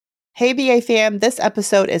Hey, BA fam, this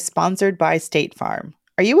episode is sponsored by State Farm.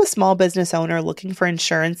 Are you a small business owner looking for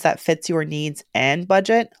insurance that fits your needs and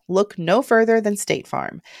budget? Look no further than State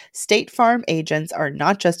Farm. State Farm agents are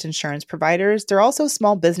not just insurance providers, they're also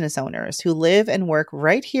small business owners who live and work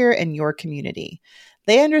right here in your community.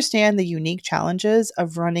 They understand the unique challenges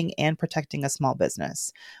of running and protecting a small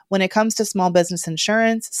business. When it comes to small business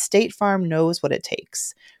insurance, State Farm knows what it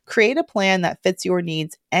takes. Create a plan that fits your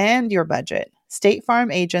needs and your budget. State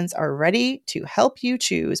Farm agents are ready to help you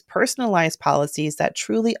choose personalized policies that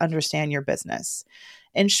truly understand your business.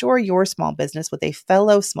 Insure your small business with a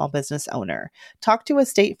fellow small business owner. Talk to a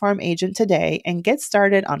State Farm agent today and get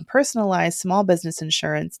started on personalized small business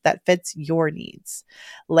insurance that fits your needs.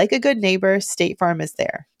 Like a good neighbor, State Farm is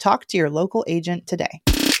there. Talk to your local agent today.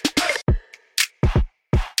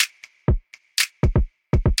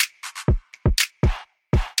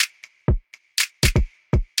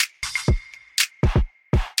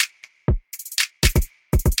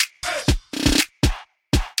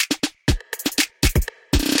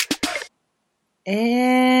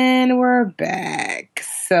 And we're back.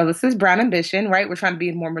 So this is Brown Ambition, right? We're trying to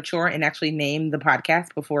be more mature and actually name the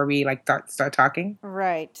podcast before we start talking.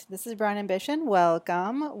 Right. This is Brown Ambition.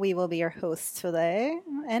 Welcome. We will be your hosts today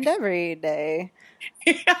and every day.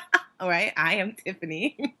 All right. I am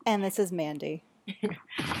Tiffany. And this is Mandy.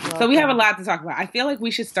 So we have a lot to talk about. I feel like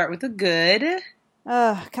we should start with the good.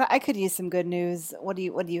 I could use some good news. What do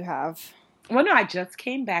you have? Well, no, I just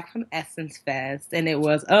came back from Essence Fest, and it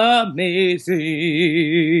was amazing.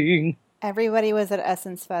 Everybody was at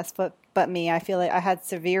Essence Fest, but me. I feel like I had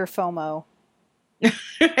severe FOMO.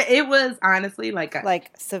 It was honestly like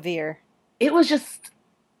severe. It was just,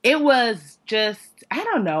 I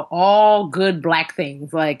don't know, all good Black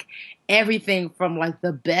things. Like everything from like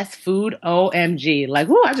the best food, OMG. Like,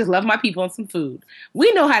 whoo, I just love my people and some food.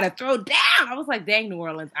 We know how to throw down. I was like, dang, New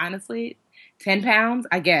Orleans, honestly. 10 pounds,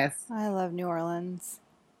 I guess. I love New Orleans.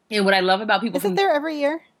 And what I love about people... Is it there every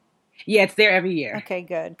year? Yeah, it's there every year. Okay,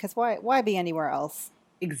 good. Because why be anywhere else?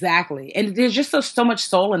 Exactly. And there's just so much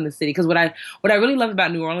soul in the city. Because what I really love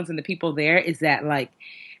about New Orleans and the people there is that, like,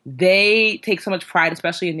 they take so much pride,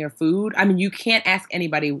 especially in their food. I mean, you can't ask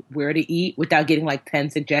anybody where to eat without getting, like,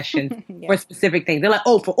 10 suggestions for specific things. They're like,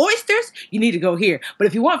 oh, for oysters, you need to go here. But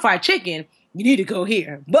if you want fried chicken, you need to go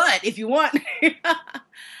here. But if you want...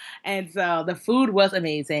 And so the food was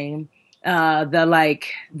amazing. The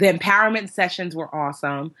empowerment sessions were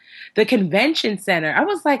awesome. The convention center, I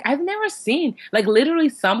was like, I've never seen, like, literally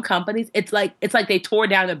some companies, it's like they tore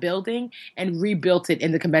down a building and rebuilt it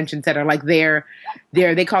in the convention center. Like they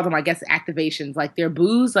call them, I guess, activations, like their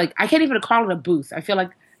booths. Like, I can't even call it a booth. I feel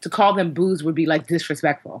like to call them booths would be like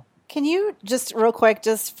disrespectful. Can you just real quick,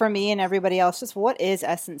 just for me and everybody else, just what is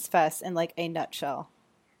Essence Fest in like a nutshell?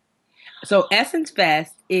 So Essence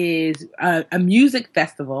Fest is a music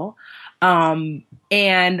festival and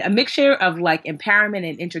a mixture of like empowerment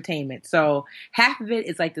and entertainment. So half of it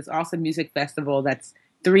is like this awesome music festival that's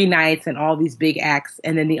 3 nights and all these big acts.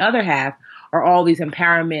 And then the other half are all these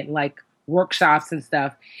empowerment like workshops and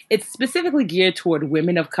stuff. It's specifically geared toward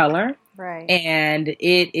women of color. Right. And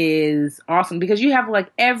it is awesome because you have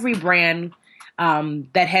like every brand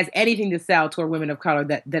that has anything to sell toward women of color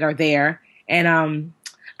that are there. And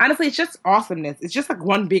honestly, it's just awesomeness. It's just like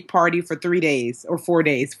one big party for 3 days or 4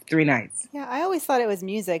 days, 3 nights. Yeah, I always thought it was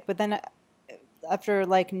music, but then after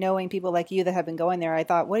like knowing people like you that have been going there, I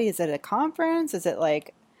thought, what is it, a conference? Is it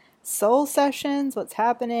like soul sessions? What's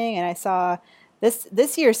happening? And I saw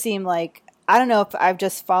this year seemed like, I don't know if I've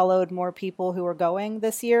just followed more people who were going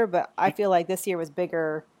this year, but I feel like this year was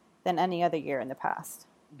bigger than any other year in the past.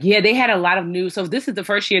 Yeah, they had a lot of news. So this is the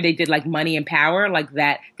first year they did like Money and Power, like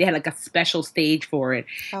that. They had like a special stage for it.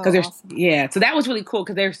 Awesome. Yeah, so that was really cool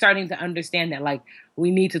because they're starting to understand that like we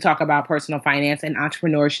need to talk about personal finance and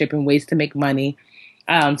entrepreneurship and ways to make money.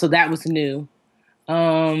 So that was new. We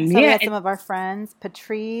had some of our friends.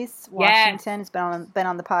 Patrice Washington has been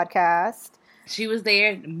on the podcast. She was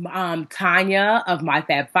there. Tanya of My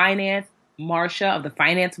Fab Finance, Marsha of the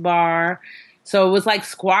Finance Bar. So it was like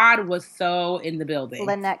squad was so in the building.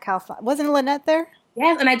 Lynette Calfon. Wasn't Lynette there?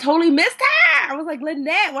 Yes, and I totally missed her. I was like,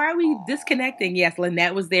 Lynette, why are we disconnecting? Yes,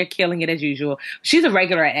 Lynette was there killing it as usual. She's a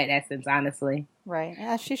regular at Essence, honestly. Right.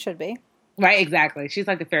 Yeah, she should be. Right, exactly. She's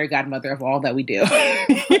like the fairy godmother of all that we do.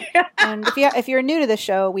 And if you're new to the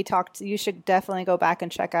show, you should definitely go back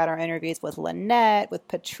and check out our interviews with Lynette, with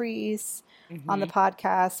Patrice on the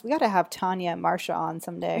podcast. We got to have Tanya and Marsha on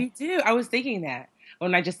someday. We do. I was thinking that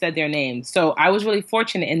when I just said their names. So I was really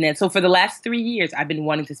fortunate in that. So for the last 3 years, I've been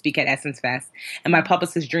wanting to speak at Essence Fest. And my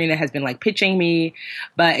publicist, Drina, has been like pitching me,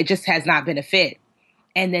 but it just has not been a fit.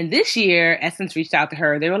 And then this year, Essence reached out to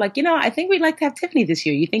her. They were like, I think we'd like to have Tiffany this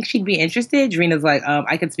year. You think she'd be interested? Drina's like,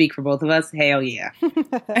 I can speak for both of us. Hell yeah.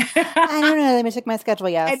 I don't know. Let me check my schedule.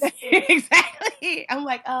 Yes. Exactly. I'm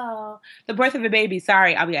like, oh, the birth of a baby.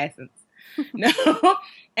 Sorry, I'll be Essence. No.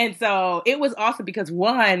 And so it was awesome because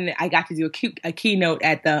one, I got to do a keynote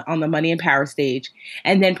on the Money and Power stage.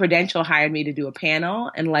 And then Prudential hired me to do a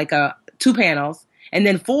panel and like two panels. And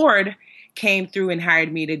then Ford came through and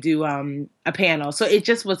hired me to do a panel. So it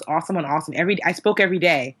just was awesome and awesome. I spoke every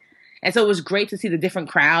day. And so it was great to see the different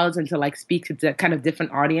crowds and to like speak to kind of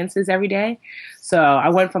different audiences every day. So I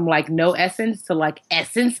went from like no Essence to like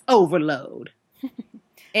Essence overload.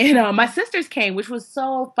 And my sisters came, which was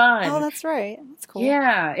so fun. Oh, that's right. That's cool.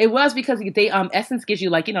 Yeah, it was because they Essence gives you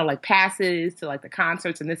like, like passes to like the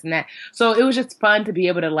concerts and this and that. So it was just fun to be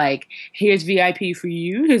able to like, here's VIP for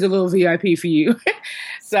you. Here's a little VIP for you.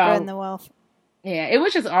 So spreading the wealth. Yeah, it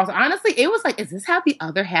was just awesome. Honestly, it was like, is this how the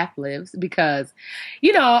other half lives? Because,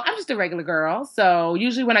 I'm just a regular girl. So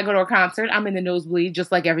usually when I go to a concert, I'm in the nosebleed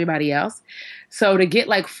just like everybody else. So to get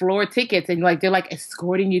like floor tickets and like they're like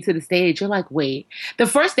escorting you to the stage, you're like, wait. The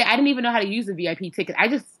first day, I didn't even know how to use a VIP ticket.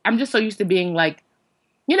 I'm just so used to being like,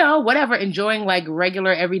 whatever, enjoying like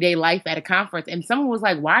regular everyday life at a conference. And someone was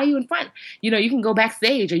like, why are you in front? You can go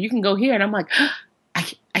backstage or you can go here. And I'm like, I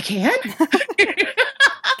can?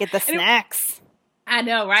 Get the snacks. I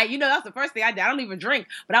know, right? That's the first thing I did. I don't even drink.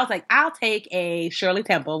 But I was like, I'll take a Shirley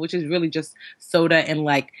Temple, which is really just soda and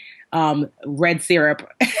like red syrup.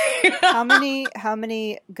 How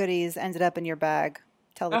many goodies ended up in your bag?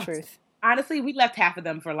 Tell the truth. Honestly, we left half of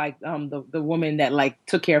them for like the woman that like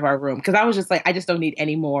took care of our room. Because I was just like, I just don't need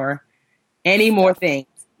any more things.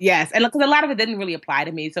 Yes. And because a lot of it didn't really apply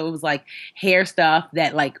to me. So it was like hair stuff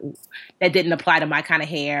that didn't apply to my kind of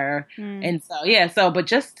hair. And so, yeah. But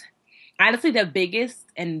just honestly, the biggest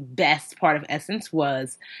and best part of Essence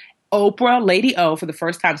was Oprah, Lady O, for the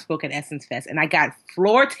first time spoke at Essence Fest. And I got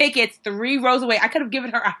floor tickets 3 rows away. I could have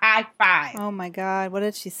given her a high five. Oh my God. What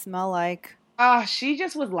did she smell like? Oh, she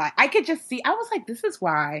just was like, I could just see. I was like, this is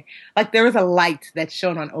why. Like there was a light that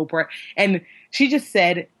shone on Oprah. And she just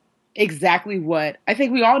said exactly what I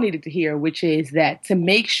think we all needed to hear, which is that to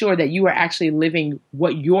make sure that you are actually living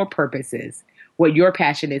what your purpose is, what your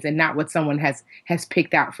passion is, and not what someone has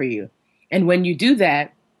picked out for you. And when you do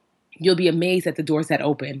that, you'll be amazed at the doors that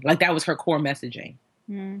open. Like that was her core messaging.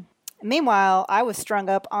 Meanwhile, I was strung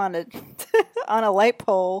up on a light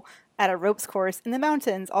pole at a ropes course in the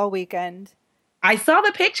mountains all weekend. I saw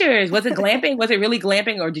the pictures. Was it glamping? Was it really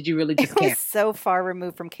glamping, or did you really just camp? It was so far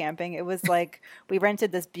removed from camping. It was like we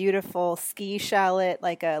rented this beautiful ski chalet,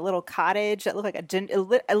 like a little cottage that looked like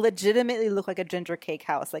it legitimately looked like a ginger cake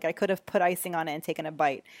house. Like I could have put icing on it and taken a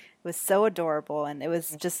bite. It was so adorable, and it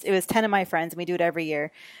was 10 of my friends, and we do it every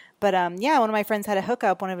year. But one of my friends had a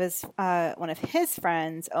hookup. One of his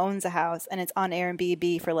friends owns a house, and it's on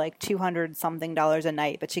Airbnb for like $200-something a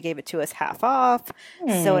night. But she gave it to us half off,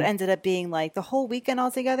 so it ended up being like the whole weekend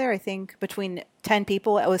altogether. I think between 10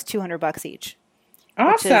 people, it was $200 each.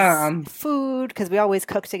 Awesome. Food, because we always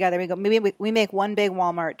cook together. We make one big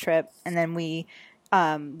Walmart trip, and then we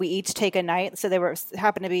each take a night. So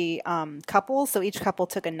happened to be couples, so each couple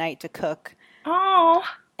took a night to cook. Oh.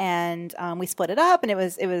 And we split it up, and it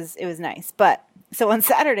was nice. But so on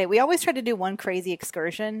Saturday, we always try to do one crazy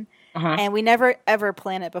excursion, and we never ever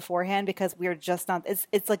plan it beforehand because we're just not.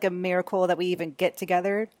 It's like a miracle that we even get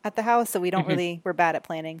together at the house. So we don't we're bad at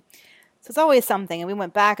planning. So it's always something, and we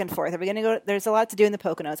went back and forth. Are we going to go? There's a lot to do in the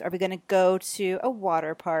Poconos. Are we going to go to a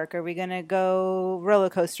water park? Are we going to go roller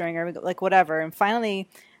coastering? Or like whatever? And finally,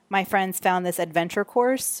 my friends found this adventure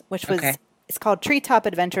course, which was it's called Treetop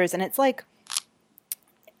Adventures, and it's like.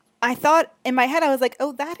 I thought in my head, I was like,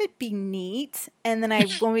 oh, that'd be neat. And then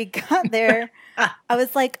when we got there, I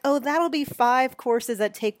was like, oh, that'll be 5 courses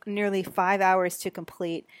that take nearly 5 hours to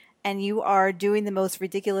complete. And you are doing the most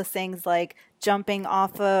ridiculous things like jumping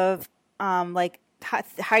off of like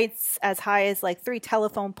heights as high as like 3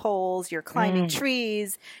 telephone poles. You're climbing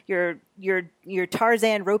trees. You're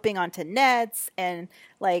Tarzan roping onto nets, and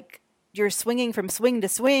like you're swinging from swing to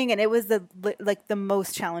swing, and it was the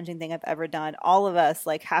most challenging thing I've ever done. All of us,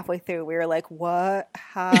 like halfway through, we were like, "What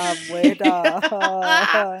have we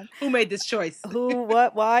done? Who made this choice? Who?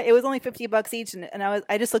 What? Why?" It was only $50 each, and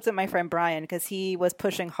I just looked at my friend Brian because he was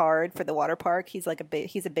pushing hard for the water park. He's a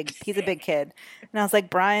big kid, and I was like,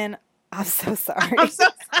 "Brian, I'm so sorry. I'm so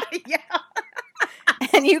sorry." Yeah.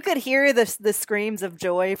 And you could hear the screams of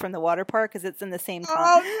joy from the water park because it's in the same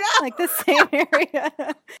like the same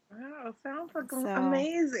area. Oh, sounds like So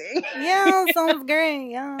amazing. yeah, sounds great.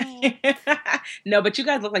 Yeah. No, but you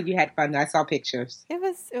guys look like you had fun. I saw pictures. It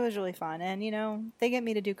was really fun, and they get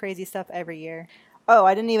me to do crazy stuff every year. Oh,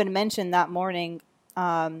 I didn't even mention that morning.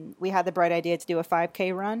 We had the bright idea to do a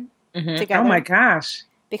 5K run Oh my together gosh.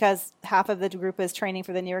 because half of the group is training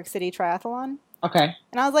for the New York City Triathlon, Okay.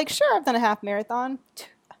 and I was like, "Sure, I've done a half marathon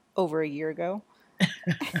over a year ago."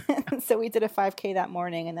 So we did a 5K that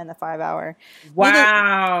morning, and then the 5 hour.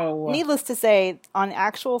 Wow. Needless to say, on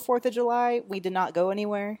actual 4th of July, we did not go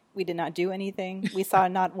anywhere. We did not do anything. We saw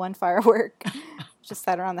not one firework. Just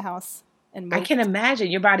sat around the house and I can moped.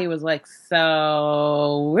 imagine your body was like,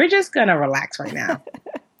 so we're just gonna relax right now.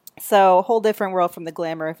 So, a whole different world from the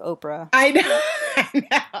glamour of Oprah I know.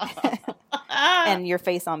 I know. and your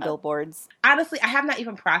face on billboards. Honestly, I have not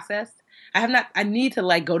even processed. I have not. I need to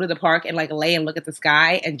like go to the park and like lay and look at the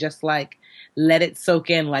sky and just like let it soak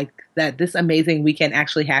in, like that this amazing weekend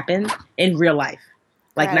actually happened in real life.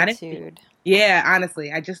 Like not in, Gratitude. yeah,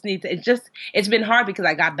 honestly, I just need to. It's been hard because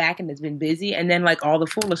I got back and it's been busy, and then like all the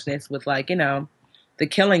foolishness with like the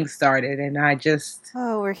killing started, and I just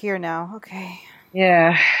Oh, we're here now. Okay.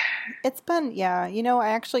 yeah. It's been, yeah. I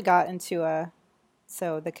actually got into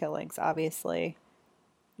the killings, obviously.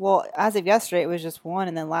 Well, as of yesterday, it was just one,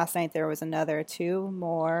 and then last night there was another two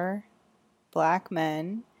more black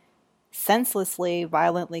men senselessly,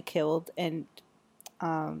 violently killed, and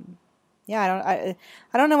yeah,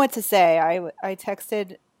 I don't know what to say. I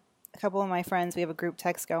texted a couple of my friends. We have a group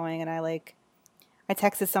text going, and I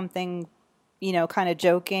texted something, kind of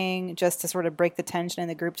joking, just to sort of break the tension in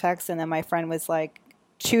the group text, and then my friend was like,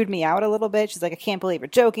 chewed me out a little bit. She's like, I can't believe you're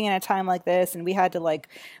joking at a time like this, and we had to we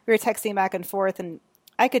were texting back and forth, and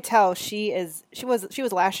I could tell she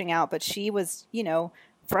was lashing out, but she was,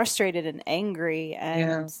 frustrated and angry,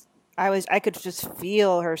 Yeah. and I could just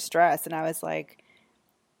feel her stress, and I was like,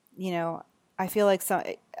 I feel like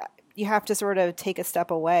you have to sort of take a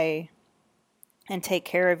step away and take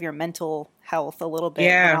care of your mental health a little bit when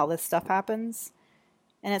Yeah. all this stuff happens.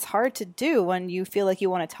 And it's hard to do when you feel like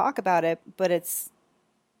you want to talk about it, but it's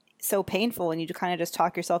so painful and you kind of just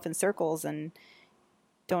talk yourself in circles and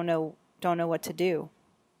don't know what to do.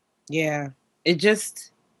 Yeah. It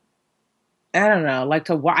just, I don't know, like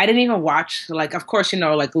I didn't even watch, like, of course,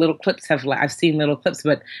 like little clips I've seen little clips,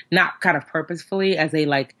 but not kind of purposefully as they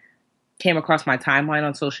like came across my timeline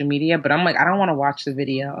on social media. But I'm like, I don't want to watch the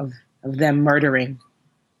video of them murdering.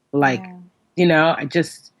 Like, Yeah. and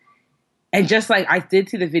just like I did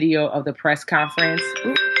see the video of the press conference.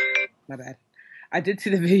 Oop, my bad. I did see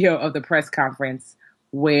the video of the press conference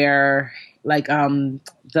where like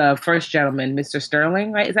the first gentleman, Mr.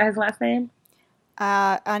 Sterling, right? Is that his last name?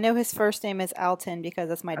 I know his first name is Alton because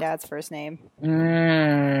that's my dad's first name.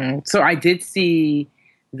 So I did see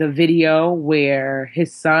the video where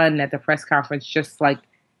his son at the press conference just like,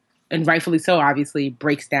 and rightfully so, obviously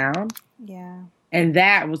breaks down. Yeah. And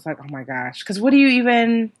that was like, oh my gosh. Because what do you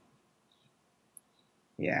even,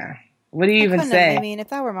 yeah. What do you even say? I mean, if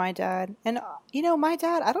that were my dad, and my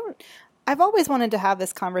dad, I've always wanted to have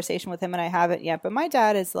this conversation with him and I haven't yet, but my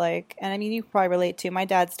dad is like, and I mean, you probably relate to, my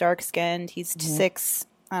dad's dark skinned. He's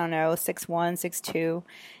I don't know, 6'1", 6'2".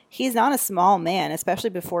 He's not a small man,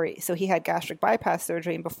 especially so he had gastric bypass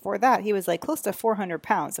surgery. And before that, he was like close to 400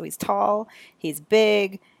 pounds. So he's tall, he's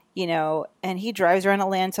big, and he drives around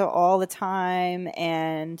Atlanta all the time.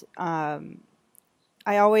 And,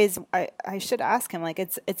 I should ask him, like,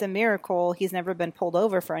 it's a miracle he's never been pulled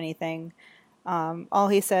over for anything. All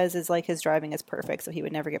he says is like his driving is perfect, so he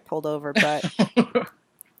would never get pulled over. But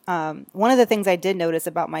one of the things I did notice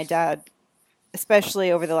about my dad,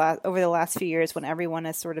 especially over the last few years, when everyone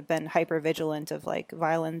has sort of been hyper vigilant of like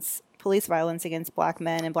police violence against black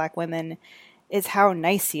men and black women, is how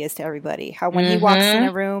nice he is to everybody. How when he walks in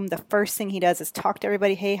a room, the first thing he does is talk to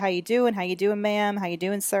everybody. Hey, how you doing? How you doing, ma'am? How you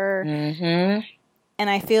doing, sir? And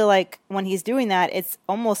I feel like when he's doing that, it's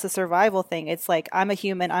almost a survival thing. It's like, I'm a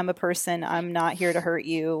human, I'm a person, I'm not here to hurt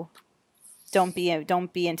you. Don't be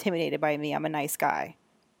intimidated by me. I'm a nice guy.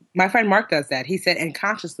 My friend Mark does that. He said, and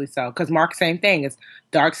consciously so, because Mark, same thing, is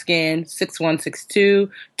dark skinned, 6'1", 6'2",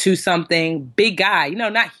 2 something, big guy.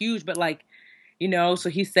 Not huge, but like, So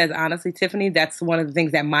he says, honestly, Tiffany, that's one of the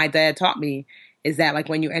things that my dad taught me. Is that like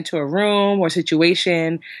when you enter a room or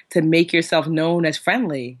situation to make yourself known as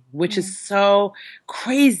friendly, which is so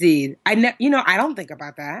crazy. I don't think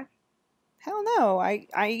about that. Hell no.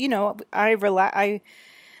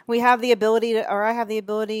 We have the ability to, or I have the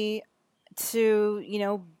ability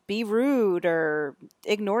to, be rude or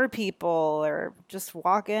ignore people or just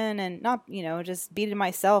walk in and not, just be to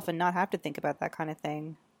myself and not have to think about that kind of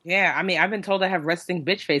thing. Yeah, I mean, I've been told I have resting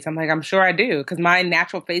bitch face. I'm like, I'm sure I do, because my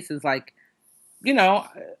natural face is like, you know,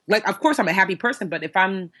 like of course I'm a happy person, but if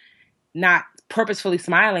I'm not purposefully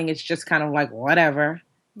smiling, it's just kind of like whatever.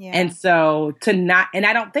 Yeah. And so to not, and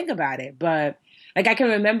I don't think about it, but like I can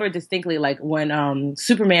remember distinctly, like when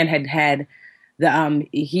Superman had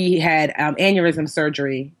he had aneurysm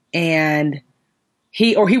surgery, and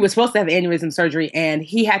he was supposed to have aneurysm surgery, and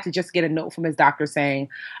he had to just get a note from his doctor saying,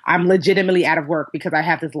 I'm legitimately out of work because I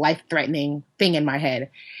have this life threatening thing in my head.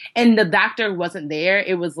 And the doctor wasn't there.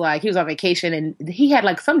 It was like he was on vacation, and he had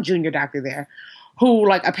like some junior doctor there who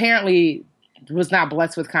like apparently was not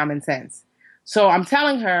blessed with common sense. So I'm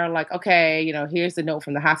telling her, like, okay, here's the note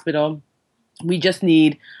from the hospital. We just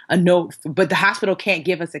need a note, but the hospital can't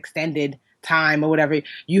give us extended time or whatever.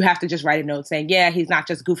 You have to just write a note saying, yeah, he's not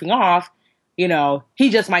just goofing off. He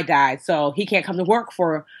just might die. So he can't come to work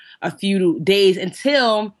for a few days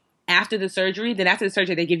until after the surgery. Then after the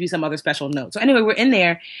surgery, they give you some other special note. So anyway, we're in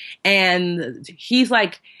there, and he's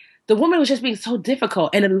like, the woman was just being so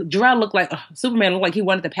difficult. And Jor-El looked like, Superman looked like he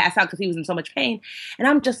wanted to pass out because he was in so much pain. And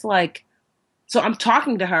I'm just like, so I'm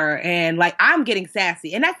talking to her, and like I'm getting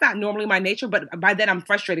sassy, and that's not normally my nature. But by then I'm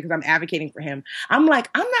frustrated because I'm advocating for him. I'm like,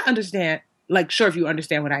 I'm not sure if you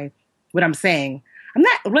understand what I'm saying. I'm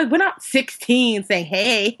not like we're not 16 saying,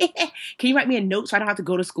 hey, can you write me a note so I don't have to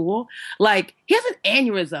go to school? Like he has an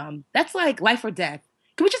aneurysm. That's like life or death.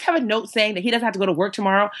 Can we just have a note saying that he doesn't have to go to work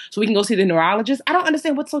tomorrow so we can go see the neurologist? I don't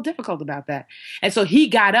understand what's so difficult about that. And so he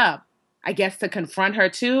got up, I guess, to confront her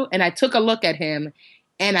too. And I took a look at him,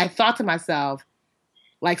 and I thought to myself,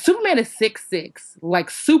 like Superman is 6'6",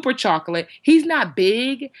 like super chocolate. He's not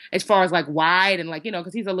big as far as like wide and like,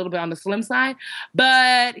 because he's a little bit on the slim side,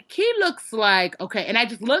 but he looks like, okay. And I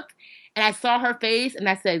just looked and I saw her face and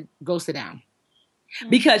I said, go sit down.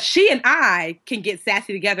 Because she and I can get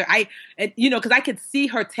sassy together. Because I could see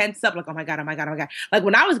her tense up like, oh my God, oh my God, oh my God. Like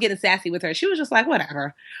when I was getting sassy with her, she was just like,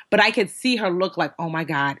 whatever. But I could see her look like, oh my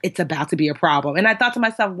God, it's about to be a problem. And I thought to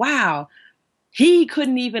myself, wow, he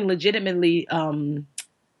couldn't even legitimately,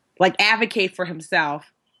 like advocate for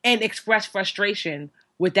himself and express frustration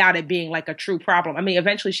without it being like a true problem. I mean,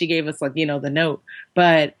 eventually she gave us like, the note,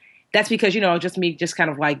 but that's because, just me just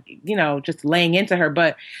kind of like, just laying into her.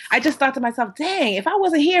 But I just thought to myself, dang, if I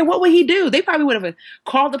wasn't here, what would he do? They probably would have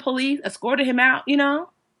called the police, escorted him out,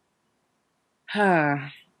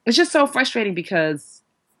 It's just so frustrating because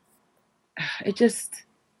it just,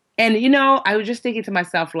 and, I was just thinking to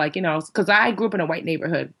myself, like, because I grew up in a white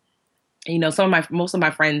neighborhood. Most of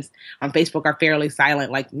my friends on Facebook are fairly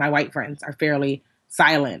silent. Like my white friends are fairly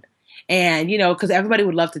silent. And, because everybody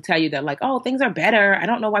would love to tell you that like, oh, things are better. I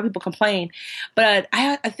don't know why people complain. But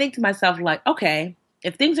I think to myself like, okay,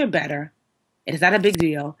 if things are better, it is not a big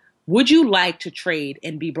deal. Would you like to trade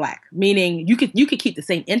and be black? Meaning you could keep the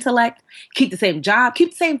same intellect, keep the same job,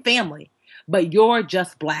 keep the same family, but you're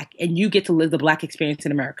just black and you get to live the black experience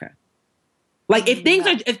in America. Like if things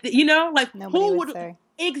are, like nobody who would say.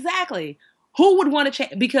 Exactly. Who would want to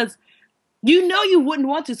change? Because you wouldn't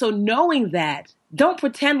want to. So knowing that, don't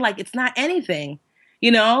pretend like it's not anything,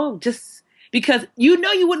 just because you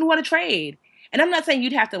wouldn't want to trade. And I'm not saying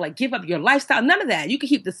you'd have to like give up your lifestyle. None of that. You could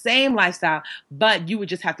keep the same lifestyle, but you would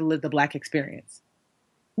just have to live the black experience.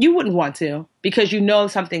 You wouldn't want to because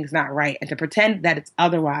something's not right. And to pretend that it's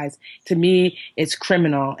otherwise, to me, it's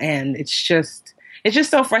criminal. And it's just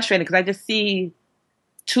so frustrating because I just see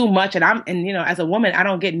too much, and as a woman, I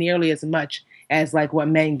don't get nearly as much as like what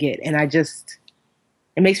men get, and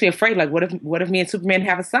it makes me afraid. Like, what if me and Superman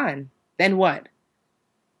have a son? Then what?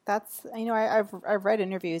 That's I've read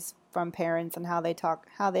interviews from parents and how they talk,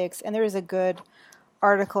 and there is a good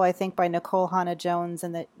article I think by Nikole Hannah-Jones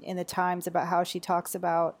in the Times about how she talks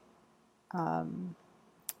about,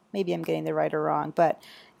 maybe I'm getting the right or wrong, but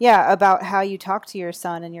yeah, about how you talk to your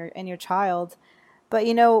son and your child, but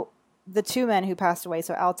the two men who passed away,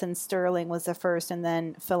 so Alton Sterling was the first, and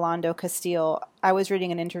then Philando Castile. I was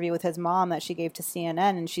reading an interview with his mom that she gave to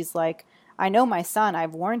CNN, and she's like, I know my son.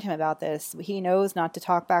 I've warned him about this. He knows not to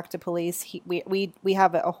talk back to police. We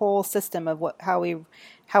have a whole system of how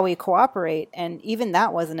we cooperate, and even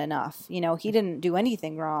that wasn't enough. He didn't do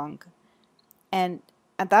anything wrong. And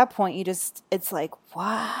at that point, it's like,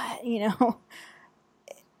 what?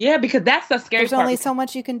 Yeah, because that's the scary part. There's only so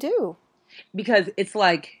much you can do. Because it's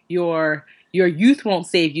like your youth won't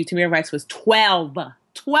save you. Tamir Rice was 12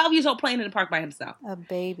 years old playing in the park by himself. A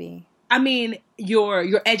baby. I mean,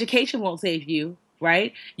 your education won't save you,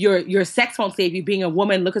 right? Your sex won't save you. Being a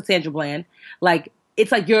woman, look at Sandra Bland. Like,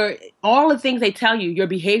 it's like all the things they tell you, your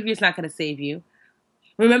behavior is not going to save you.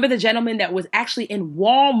 Remember the gentleman that was actually in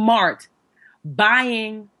Walmart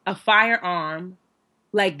buying a firearm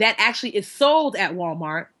like that actually is sold at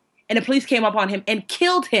Walmart, and the police came up on him and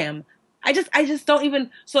killed him. I just don't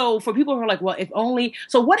even. So for people who are like, well, if only.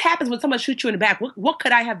 So what happens when someone shoots you in the back? What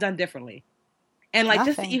could I have done differently? And like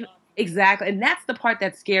just to Nothing. even exactly, and that's the part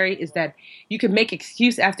that's scary is that you can make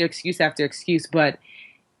excuse after excuse after excuse, but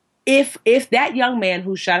if that young man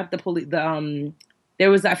who shot up the police,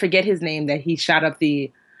 there was I forget his name that he shot up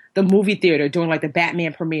the movie theater during like the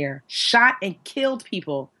Batman premiere, shot and killed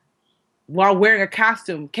people while wearing a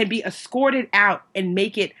costume, can be escorted out and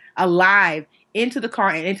make it alive into the car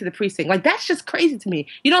and into the precinct. Like that's just crazy to me.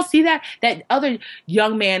 You don't see that other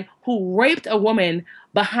young man who raped a woman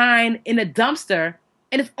behind in a dumpster,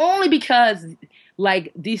 and it's only because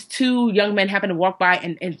like these two young men happen to walk by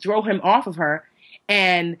and throw him off of her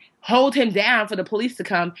and hold him down for the police to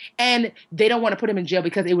come, and they don't want to put him in jail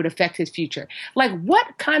because it would affect his future. Like,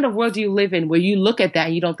 what kind of world do you live in where you look at that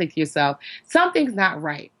and you don't think to yourself, something's not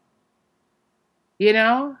right? You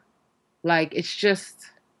know? Like, it's just,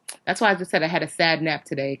 that's why I just said I had a sad nap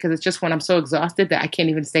today, because it's just when I'm so exhausted that I can't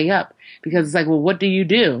even stay up. Because it's like, well, what do you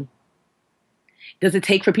do? Does it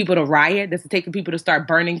take for people to riot? Does it take for people to start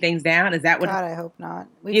burning things down? Is that what? God, I hope not.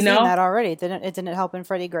 We've you seen know? that already. It didn't help in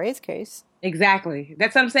Freddie Gray's case. Exactly.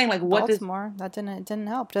 That's what I'm saying. Like, what does? Baltimore, that didn't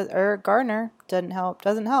help. Eric Garner didn't help.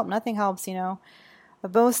 Doesn't help. Nothing helps. You know,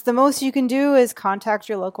 the most you can do is contact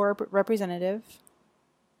your local representative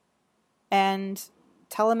and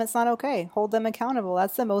tell them it's not okay. Hold them accountable.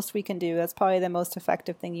 That's the most we can do. That's probably the most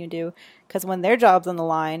effective thing you do, because when their job's on the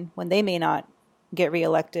line, when they may not get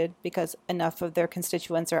reelected because enough of their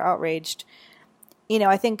constituents are outraged, you know,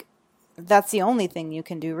 I think that's the only thing you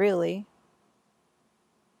can do, really.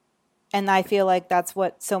 And I feel like that's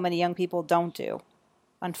what so many young people don't do,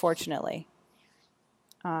 unfortunately.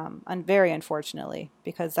 And very unfortunately,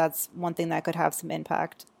 because that's one thing that could have some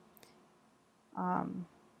impact.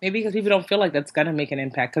 Maybe because people don't feel like that's going to make an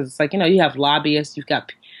impact. Because it's like, you have lobbyists, you've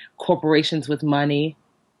got corporations with money.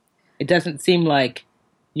 It doesn't seem like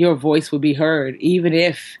your voice would be heard, even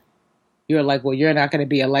if you're like, well, you're not going to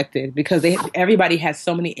be elected, because everybody has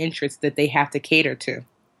so many interests that they have to cater to.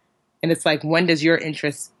 And it's like, when does your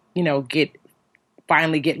interest,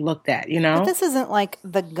 finally get looked at, But this isn't like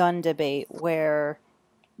the gun debate where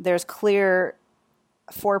there's clear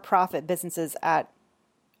for-profit businesses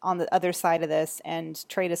on the other side of this and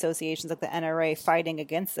trade associations like the NRA fighting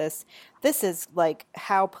against this. This is like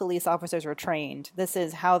how police officers were trained. This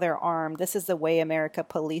is how they're armed. This is the way America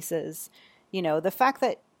polices. The fact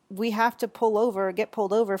that we have to get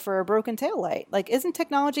pulled over for a broken taillight. Like, isn't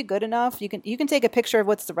technology good enough? You can take a picture of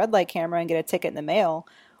what's the red light camera and get a ticket in the mail.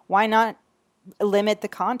 Why not limit the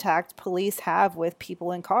contact police have with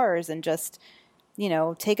people in cars and just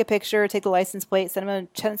take a picture, take the license plate, send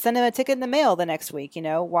them a ticket in the mail the next week.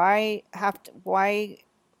 Why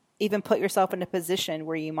even put yourself in a position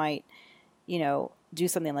where you might, do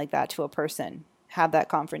something like that to a person, have that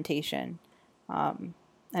confrontation? I'm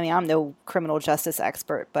no criminal justice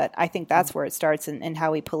expert, but I think that's where it starts in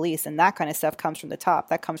how we police, and that kind of stuff comes from the top.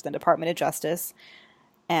 That comes from the Department of Justice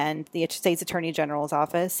and the State's Attorney General's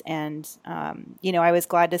office. And, I was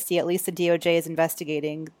glad to see at least the DOJ is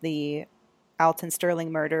investigating the Alton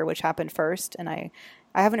Sterling murder, which happened first. And I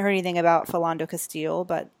haven't heard anything about Philando Castile,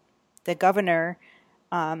 but the governor,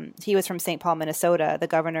 he was from St. Paul, Minnesota. The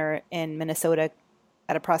governor in Minnesota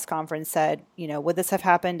at a press conference said, would this have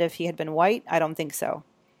happened if he had been white? I don't think so.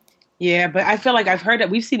 Yeah, but I feel like I've heard that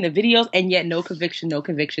we've seen the videos and yet no conviction, no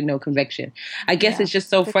conviction, no conviction. I guess it's just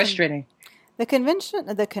so frustrating. The conviction,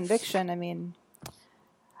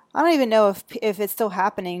 I don't even know if it's still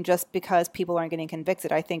happening just because people aren't getting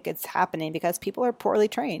convicted. I think it's happening because people are poorly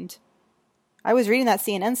trained. I was reading that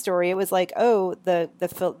CNN story. It was like,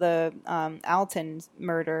 the Alton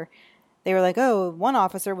murder. They were like, one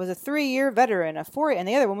officer was a 3-year veteran, and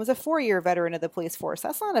the other one was a 4-year veteran of the police force.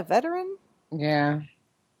 That's not a veteran. Yeah.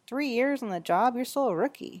 3 years on the job, you're still a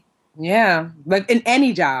rookie. Yeah, but in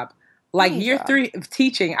any job. Like year 3 of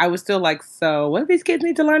teaching, I was still like, so what do these kids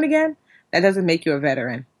need to learn again? That doesn't make you a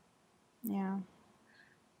veteran. Yeah.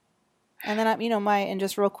 And then, and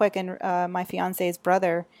just real quick, and my fiance's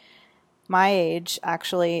brother, my age,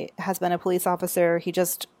 actually has been a police officer. He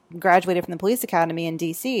just graduated from the police academy in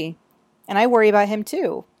D.C. And I worry about him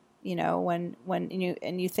too. When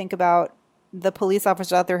you think about the police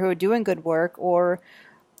officers out there who are doing good work, or,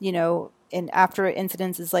 and after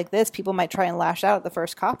incidences like this, people might try and lash out at the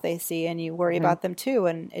first cop they see, and you worry about them too.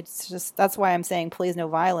 And it's just, that's why I'm saying, please no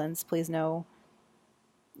violence, please no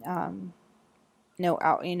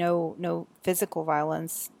physical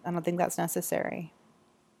violence. I don't think that's necessary.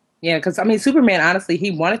 Yeah, because Superman, honestly, he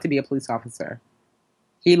wanted to be a police officer.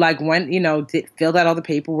 He like went, filled out all the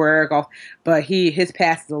paperwork, but his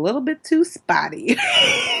past is a little bit too spotty.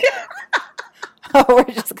 Oh, we're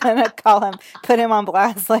just gonna put him on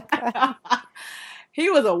blast like that. He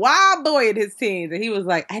was a wild boy in his teens, and he was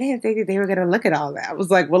like, I didn't think that they were gonna look at all that. I was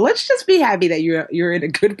like, well, let's just be happy that you're in a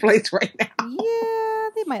good place right now. Yeah,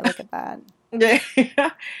 they might look at that.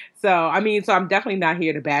 Yeah. So I'm definitely not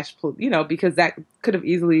here to bash, because that could have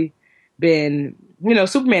easily been,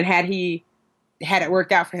 Superman had it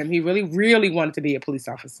worked out for him. He really, really wanted to be a police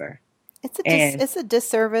officer. It's a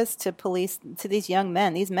disservice to these young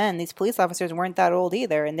men. These police officers weren't that old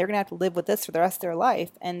either, and they're going to have to live with this for the rest of their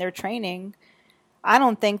life. And their training, I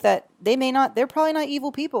don't think that they're probably not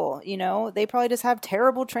evil people, They probably just have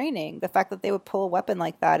terrible training. The fact that they would pull a weapon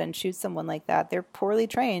like that and shoot someone like that, they're poorly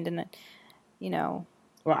trained, and,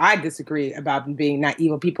 Well, I disagree about them being not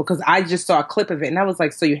evil people, because I just saw a clip of it, and I was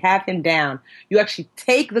like, so you have him down. You actually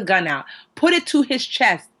take the gun out, put it to his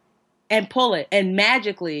chest, and pull it, and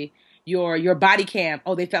magically your body cam,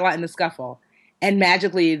 they fell out in the scuffle, and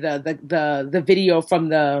magically the video from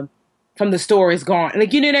the store is gone.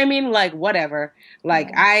 Like, you know what I mean? Like, whatever.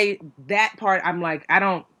 Like, that part, I'm like, I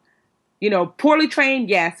don't, poorly trained,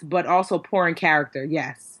 yes, but also poor in character,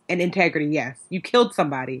 yes, and integrity, yes. You killed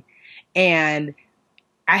somebody, and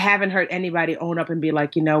I haven't heard anybody own up and be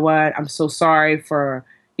like, you know what, I'm so sorry for,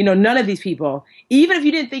 none of these people. Even if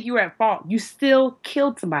you didn't think you were at fault, you still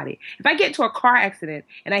killed somebody. If I get into a car accident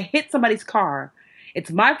and I hit somebody's car, it's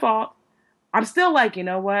my fault. I'm still like, you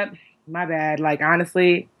know what, my bad. Like,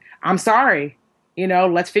 honestly, I'm sorry.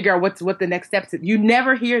 Let's figure out what the next steps. You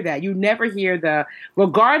never hear that. You never hear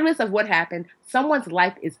regardless of what happened, someone's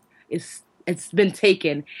life it's been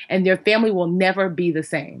taken, and their family will never be the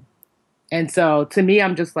same. And so to me,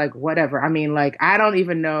 I'm just like, whatever. I mean, like, I don't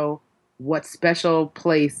even know what special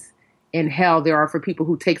place in hell there are for people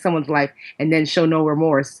who take someone's life and then show no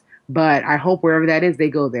remorse. But I hope wherever that is, they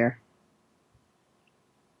go there.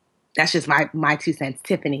 That's just my 2 cents.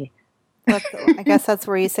 Tiffany. I guess that's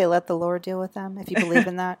where you say, let the Lord deal with them, if you believe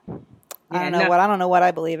in that. I don't know what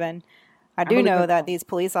I believe in. I do know that these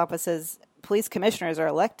police commissioners are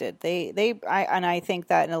elected. I think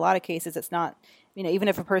that in a lot of cases, it's not, even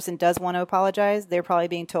if a person does want to apologize, they're probably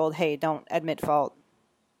being told, hey, don't admit fault,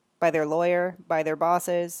 by their lawyer, by their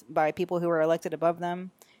bosses, by people who are elected above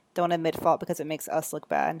them. Don't admit fault because it makes us look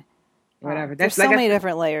bad. Whatever. There's so many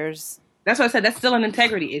different layers. That's what I said. That's still an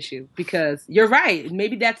integrity issue, because you're right.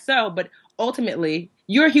 Maybe that's so, but ultimately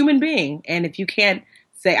you're a human being. And if you can't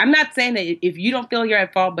say, I'm not saying that if you don't feel you're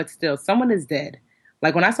at fault, but still someone is dead.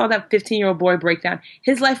 Like, when I saw that 15-year-old boy break down,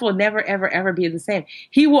 his life will never, ever, ever be the same.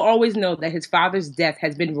 He will always know that his father's death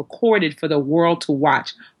has been recorded for the world to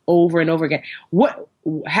watch over and over again.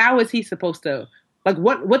 How is he supposed to, like,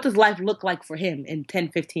 what does life look like for him in 10,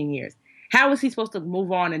 15 years? How is he supposed to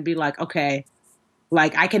move on and be like, okay,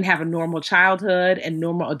 like, I can have a normal childhood and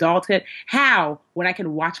normal adulthood? How, when I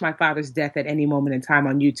can watch my father's death at any moment in time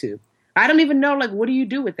on YouTube? I don't even know, like, what do you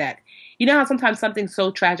do with that? You know how sometimes something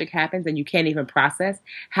so tragic happens and you can't even process?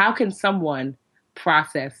 How can someone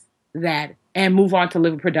process that and move on to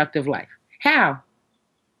live a productive life? How?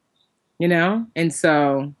 And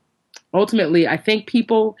so ultimately, I think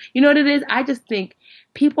people, you know what it is? I just think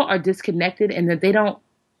people are disconnected, and that they don't,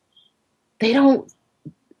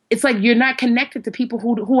 it's like you're not connected to people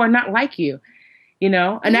who are not like you, And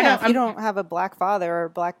if you don't have a black father or a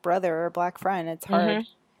black brother or a black friend, it's hard.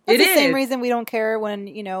 Mm-hmm. It's the same reason we don't care when,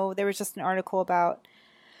 there was just an article about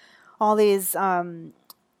all these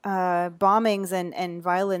bombings and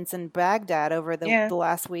violence in Baghdad over the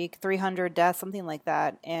last week, 300 deaths, something like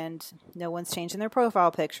that. And no one's changing their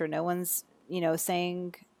profile picture. No one's,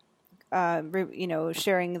 saying,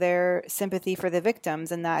 sharing their sympathy for the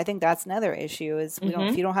victims. And I think that's another issue is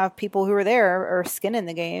if you don't have people who are there or skin in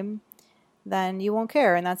the game, then you won't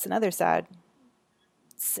care. And that's another sad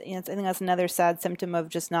I think that's another sad symptom of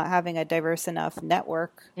just not having a diverse enough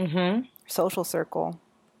network, social circle,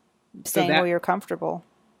 staying where you're comfortable.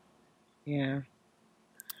 Yeah.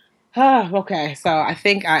 Okay. So I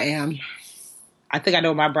think I know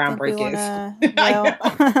what my brown break is.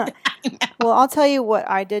 Well, I'll tell you what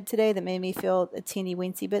I did today that made me feel a teeny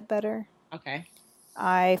weensy bit better. Okay.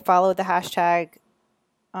 I followed the hashtag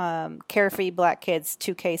Carefree Black Kids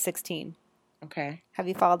 2K16. Okay. Have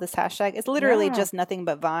you followed this hashtag? It's literally just nothing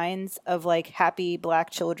but vines of like happy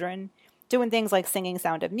black children doing things like singing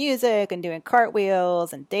Sound of Music and doing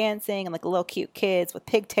cartwheels and dancing and like little cute kids with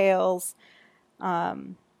pigtails. I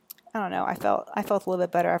don't know. I felt a little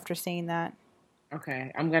bit better after seeing that.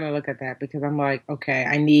 Okay. I'm going to look at that because I'm like, okay,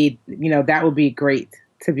 I need, that would be great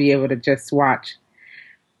to be able to just watch.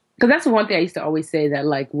 Because that's the one thing I used to always say that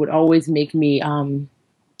like would always make me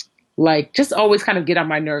like just always kind of get on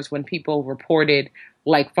my nerves when people reported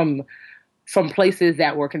like from places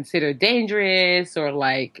that were considered dangerous or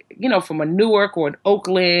like, from a Newark or an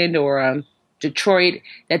Oakland or Detroit,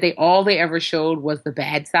 that they ever showed was the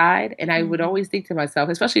bad side. And I would always think to myself,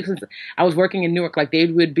 especially since I was working in Newark, like they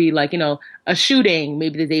would be like, a shooting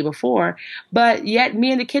maybe the day before. But yet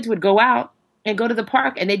me and the kids would go out and go to the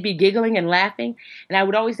park and they'd be giggling and laughing. And I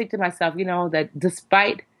would always think to myself, that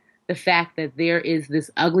despite the fact that there is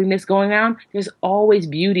this ugliness going on, there's always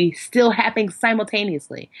beauty still happening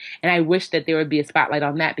simultaneously. And I wish that there would be a spotlight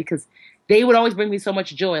on that because they would always bring me so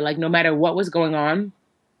much joy. Like no matter what was going on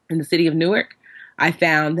in the city of Newark, I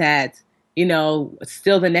found that,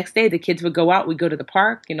 still the next day the kids would go out, we'd go to the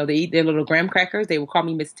park, they eat their little graham crackers. They would call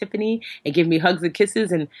me Miss Tiffany and give me hugs and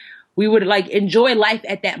kisses. And we would like enjoy life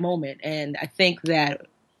at that moment. And I think that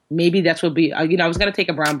maybe that's what be, I was going to take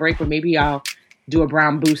a brown break, but maybe I'll do a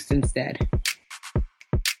brown boost instead.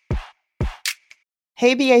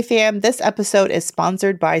 Hey BA fam, this episode is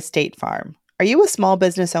sponsored by State Farm. Are you a small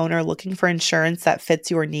business owner looking for insurance that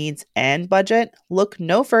fits your needs and budget? Look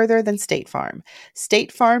no further than State Farm.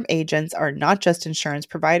 State Farm agents are not just insurance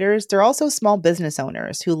providers, they're also small business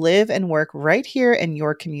owners who live and work right here in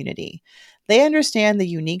your community. They understand the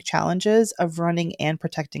unique challenges of running and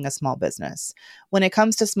protecting a small business. When it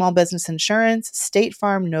comes to small business insurance, State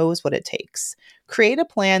Farm knows what it takes. Create a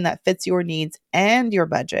plan that fits your needs and your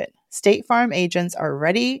budget. State Farm agents are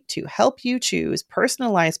ready to help you choose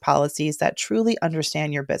personalized policies that truly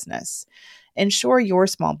understand your business. Insure your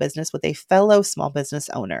small business with a fellow small business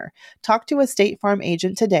owner. Talk to a State Farm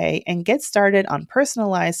agent today and get started on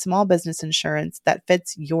personalized small business insurance that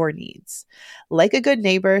fits your needs. Like a good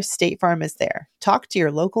neighbor, State Farm is there. Talk to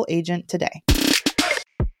your local agent today.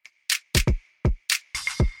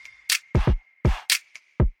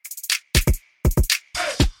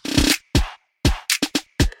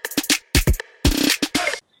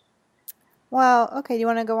 Well, okay. Do you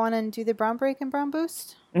want to go on and do the brown break and brown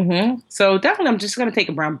boost? So definitely I'm just going to take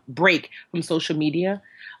a brown break from social media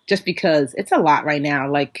just because it's a lot right now.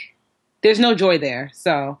 Like there's no joy there.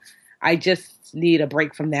 So I just need a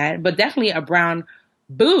break from that. But definitely a brown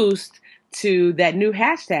boost to that new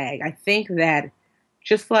hashtag. I think that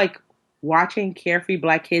just like watching carefree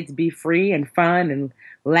Black kids be free and fun and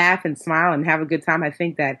laugh and smile and have a good time, I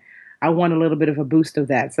think that I want a little bit of a boost of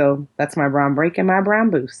that. So that's my brown break and my brown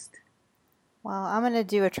boost. Well, I'm going to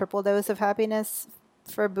do a triple dose of happiness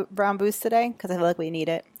for brown boost today because I feel like we need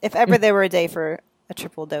it. If ever there were a day for a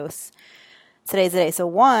triple dose, today's the day. So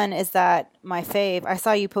one is that my fave, I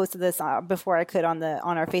saw you posted this before I could on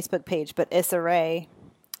our Facebook page, but Issa Rae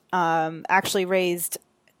actually raised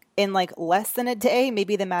in like less than a day,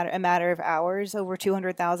 maybe a matter of hours, over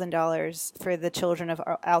 $200,000 for the children of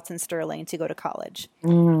Alton Sterling to go to college.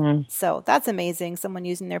 So that's amazing. Someone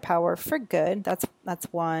using their power for good. That's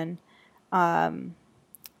one.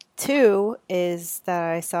 Two is that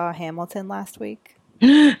I saw Hamilton last week.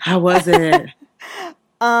 How was it?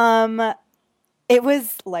 It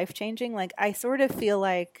was life-changing. Like, I sort of feel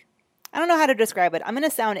like, I don't know how to describe it. I'm going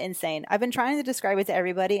to sound insane. I've been trying to describe it to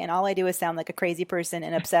everybody, and all I do is sound like a crazy person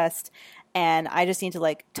and obsessed, and I just need to,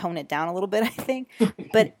 like, tone it down a little bit, I think.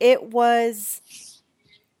 But it was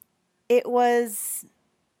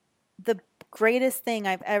the greatest thing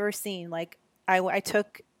I've ever seen. Like, I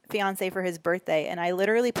took fiance for his birthday, and I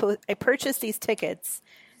literally I purchased these tickets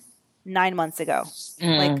 9 months ago,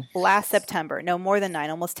 like last September. No, more than 9,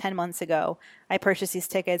 almost 10 months ago. I purchased these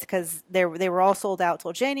tickets because they were all sold out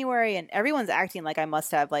till January, and everyone's acting like I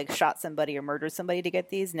must have like shot somebody or murdered somebody to get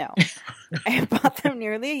these. No, I bought them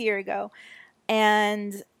nearly a year ago,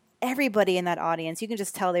 and everybody in that audience, you can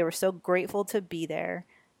just tell they were so grateful to be there.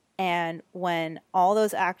 And when all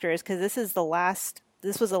those actors, because this was the last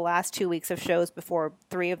 2 weeks of shows before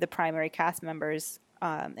 3 of the primary cast members,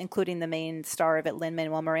 including the main star of it,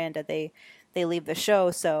 Lin-Manuel Miranda, they leave the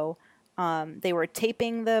show. So they were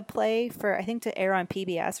taping the play for, I think, to air on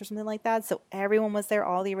PBS or something like that. So everyone was there,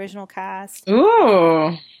 all the original cast.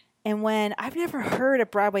 Ooh. And when I've never heard a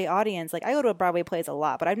Broadway audience, like I go to Broadway plays a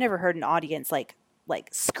lot, but I've never heard an audience like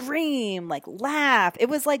scream, like laugh. It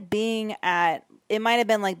was like it might have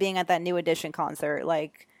been like being at that New Edition concert,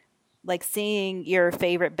 like seeing your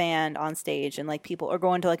favorite band on stage and like people, or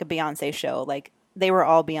going to like a Beyonce show. Like they were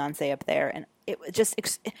all Beyonce up there. And it was just,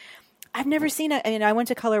 I've never seen it. I mean, I went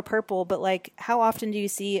to Color Purple, but like how often do you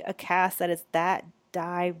see a cast that is that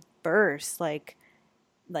diverse? Like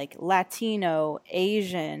Latino,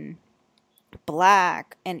 Asian,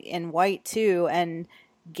 Black, and white too, and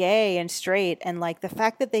gay and straight. And like the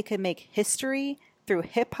fact that they could make history through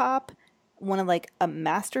hip hop, one of like a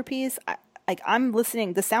masterpiece. I'm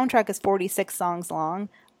listening. The soundtrack is 46 songs long.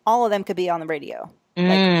 all of them could be on the radio,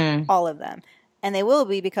 like Mm, all of them, and they will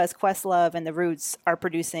be because Questlove and the Roots are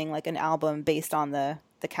producing like an album based on the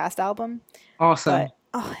cast album. awesome. But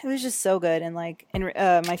oh, it was just so good, and like, and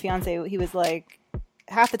my fiance, he was like,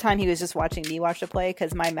 half the time he was just watching me watch the play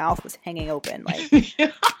because my mouth was hanging open, like.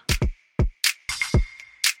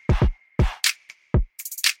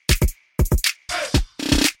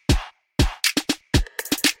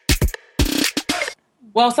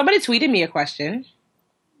 Well, somebody tweeted me a question.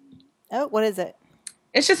 Oh, what is it?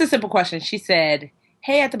 It's just a simple question. She said,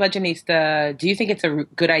 "Hey, at the Budgetnista, do you think it's a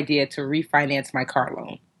good idea to refinance my car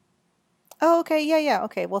loan?" Oh, okay, yeah,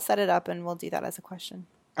 okay. We'll set it up and we'll do that as a question.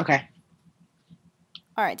 Okay.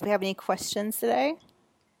 All right. Do we have any questions today?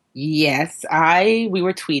 Yes, we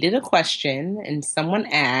were tweeted a question, and someone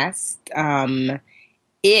asked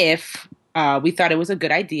if we thought it was a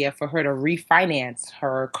good idea for her to refinance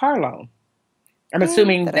her car loan. I'm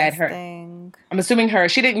assuming that her. Interesting. I'm assuming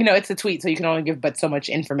she didn't. It's a tweet, so you can only give but so much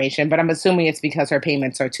information. But I'm assuming it's because her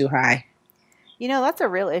payments are too high. That's a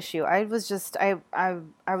real issue. I was just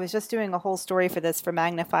doing a whole story for this for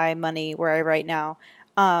Magnify Money where I write now,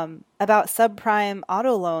 about subprime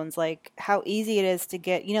auto loans, like how easy it is to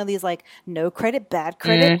get, these like no credit, bad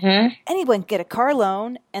credit. Mm-hmm. Anyone can get a car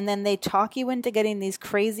loan, and then they talk you into getting these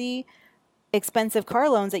crazy expensive car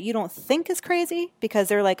loans that you don't think is crazy because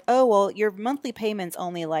they're like, oh, well, your monthly payment's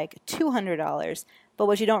only like $200. But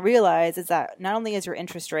what you don't realize is that not only is your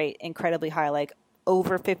interest rate incredibly high, like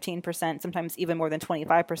over 15%, sometimes even more than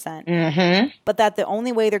 25%, Mm-hmm. but that the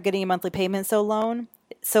only way they're getting your monthly payment so low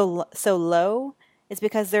is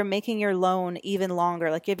because they're making your loan even longer,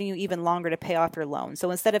 like giving you even longer to pay off your loan. So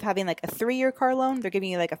instead of having like a 3-year car loan, they're giving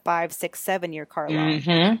you like a 5, 6, 7-year car loan.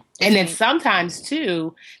 Mm-hmm. And then sometimes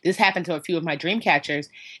too, this happened to a few of my dream catchers.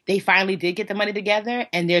 They finally did get the money together,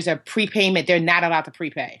 and there's a prepayment. They're not allowed to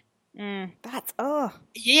prepay. That's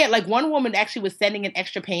Yeah, like one woman actually was sending in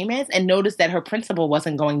extra payments and noticed that her principal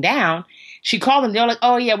wasn't going down. She called them. They're like,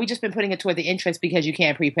 "Oh yeah, we just been putting it toward the interest because you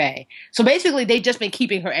can't prepay." So basically, they just been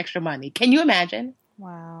keeping her extra money. Can you imagine?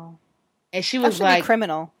 wow. And she That was should like, be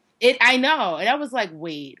criminal. I know. And I was like,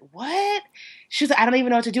 wait, what? She was like, I don't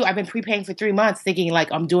even know what to do. I've been prepaying for 3 months thinking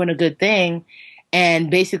like I'm doing a good thing.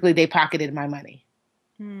 And basically they pocketed my money.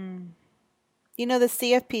 The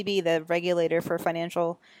CFPB, the regulator for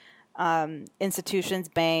financial institutions,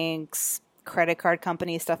 banks, credit card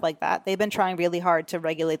companies, stuff like that, they've been trying really hard to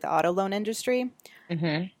regulate the auto loan industry.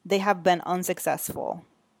 Mm-hmm. They have been unsuccessful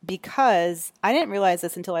because I didn't realize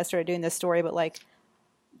this until I started doing this story, but like,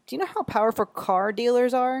 do you know how powerful car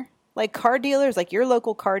dealers are? Like car dealers, like your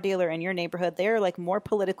local car dealer in your neighborhood, they're like more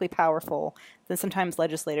politically powerful than sometimes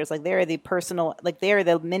legislators. Like they're they're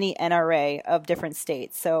the mini NRA of different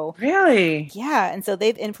states. So Really? yeah, and so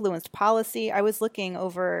they've influenced policy. I was looking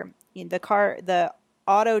over the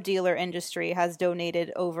auto dealer industry has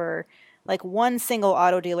donated over, like one single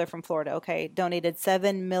auto dealer from Florida, okay, donated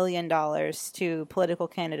 $7 million to political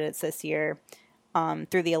candidates this year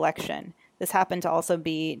through the election. This happened to also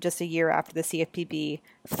be just a year after the CFPB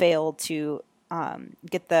failed to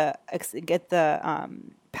get the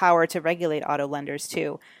power to regulate auto lenders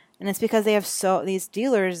too, and it's because these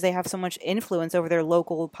dealers, they have so much influence over their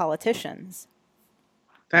local politicians.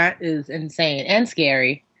 That is insane and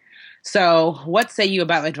scary. So what say you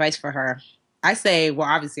about advice for her?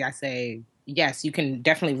 Obviously I say, yes, you can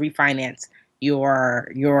definitely refinance your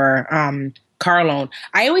car loan.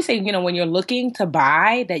 I always say, when you're looking to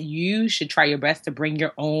buy, that you should try your best to bring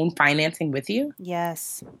your own financing with you.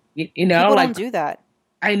 Yes, People don't do that.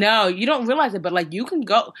 I know you don't realize it, but like you can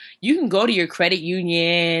go to your credit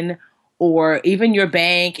union or even your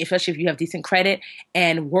bank, especially if you have decent credit,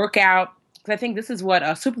 and work out. Because I think this is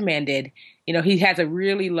what Superman did. He has a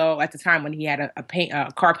really low at the time when he had a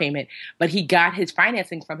car payment, but he got his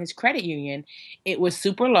financing from his credit union. It was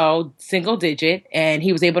super low, single digit, and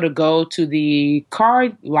he was able to go to the car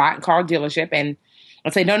dealership and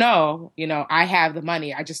say, no, I have the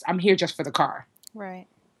money. I'm here just for the car. Right.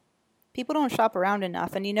 People don't shop around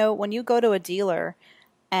enough. And when you go to a dealer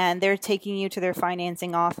and they're taking you to their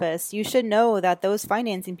financing office, you should know that those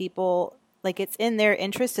financing people, like, it's in their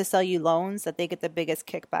interest to sell you loans that they get the biggest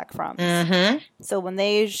kickback from. Mm-hmm. So when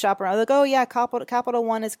they shop around, they're like, oh yeah, Capital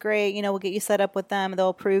One is great. We'll get you set up with them. They'll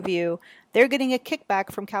approve you. They're getting a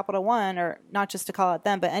kickback from Capital One, or not just to call it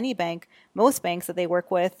them, but any bank, most banks that they work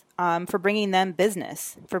with, for bringing them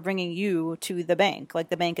business, for bringing you to the bank. Like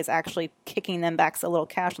the bank is actually kicking them back a little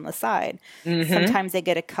cash on the side. Mm-hmm. Sometimes they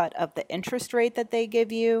get a cut of the interest rate that they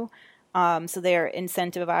give you. So they're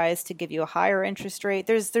incentivized to give you a higher interest rate.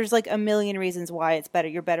 There's like a million reasons why it's better.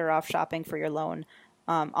 You're better off shopping for your loan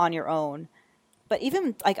on your own. But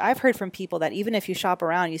even like I've heard from people that even if you shop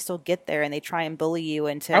around, you still get there and they try and bully you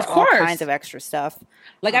into Of all course. kinds of extra stuff.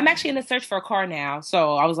 Like I'm actually in the search for a car now.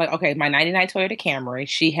 So I was like, okay, my 99 Toyota Camry,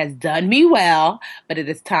 she has done me well, but it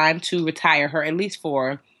is time to retire her at least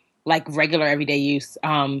for like regular everyday use.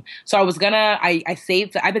 So I was gonna, I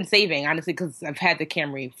saved, I've been saving honestly because I've had the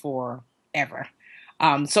Camry forever.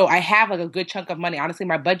 So I have like a good chunk of money. Honestly,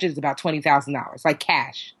 my budget is about $20,000, like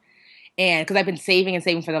cash. And because I've been saving and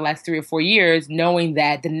saving for the last 3 or 4 years, knowing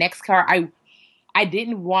that the next car, I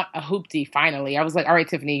didn't want a hoopty finally. I was like, all right,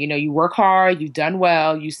 Tiffany, you work hard, you've done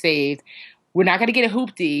well, you saved. We're not going to get a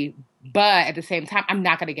hoopty, but at the same time, I'm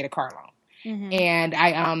not going to get a car loan. Mm-hmm.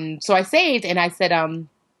 And so I saved and I said,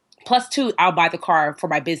 +2, I'll buy the car for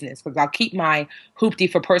my business because I'll keep my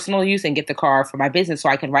hoopty for personal use and get the car for my business so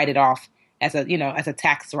I can write it off as a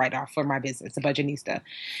tax write-off for my business, a budgetista.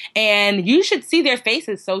 And you should see their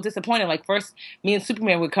faces so disappointed. Like first, me and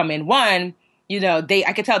Superman would come in. One,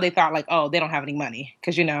 I could tell they thought like, oh, they don't have any money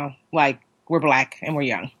because, like we're Black and we're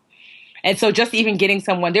young. And so just even getting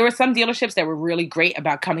someone, there were some dealerships that were really great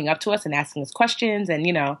about coming up to us and asking us questions and,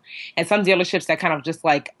 and some dealerships that kind of just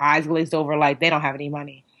like eyes glazed over like they don't have any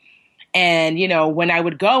money. And, when I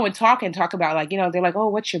would go and talk about like, they're like, oh,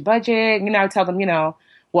 what's your budget? I would tell them,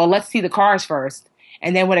 well, let's see the cars first.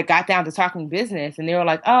 And then when it got down to talking business and they were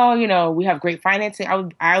like, oh, we have great financing,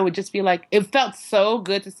 I would just be like, it felt so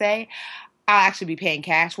good to say, I'll actually be paying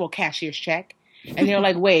cash. Well, cashier's check. And they were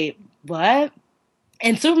like, wait, what?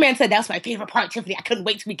 And Superman said, that's my favorite part, Tiffany. I couldn't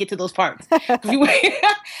wait till we get to those parts.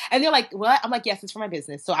 And they're like, what? I'm like, yes, it's for my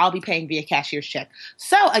business. So I'll be paying via cashier's check.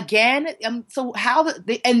 So again, so how,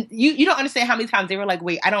 and you don't understand how many times they were like,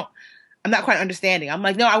 wait, I'm not quite understanding. I'm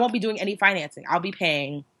like, no, I won't be doing any financing. I'll be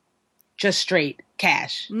paying just straight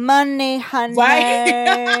cash. Money, honey.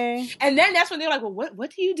 Right? And then that's when they're like, well,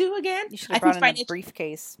 what do you do again? You should have brought in a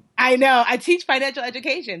briefcase. I know. I teach financial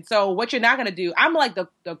education. So what you're not going to do, I'm like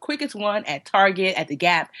the quickest one at Target, at the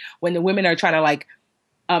Gap, when the women are trying to like,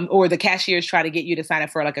 or the cashiers try to get you to sign up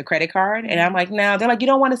for like a credit card. And I'm like, no, they're like, you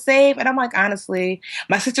don't want to save? And I'm like, honestly,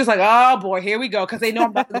 my sister's like, oh boy, here we go. Cause they know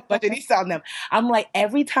I'm about to budget on them. I'm like,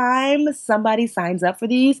 every time somebody signs up for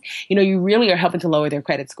these, you really are helping to lower their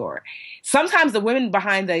credit score. Sometimes the women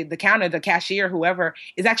behind the counter, the cashier, whoever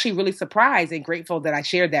is actually really surprised and grateful that I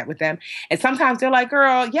shared that with them. And sometimes they're like,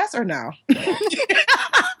 girl, yes or no?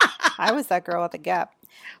 I was that girl at the Gap.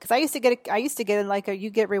 Because I used to get like you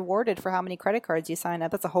get rewarded for how many credit cards you sign up.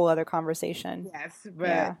 That's a whole other conversation. Yes,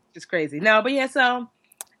 but it's crazy. No, but yeah, so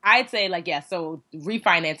I'd say like, so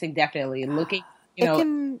refinancing definitely looking,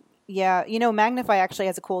 Magnify actually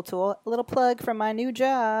has a cool tool. A little plug from my new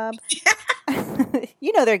job.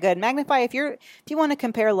 They're good. Magnify, if you want to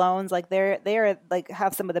compare loans, like they are like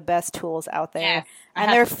have some of the best tools out there. Yes,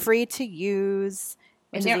 and they're free to use,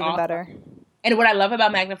 which is even awesome. Better. And what I love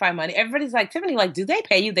about Magnify Money, everybody's like, Tiffany, like, do they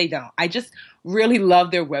pay you? They don't. I just really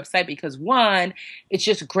love their website because one, it's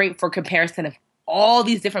just great for comparison of all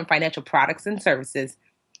these different financial products and services.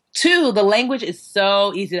 Two, the language is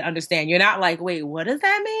so easy to understand. You're not like, wait, what does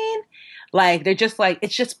that mean? Like, they're just like,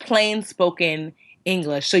 it's just plain spoken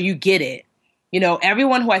English. So you get it.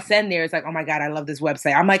 Everyone who I send there is like, oh my God, I love this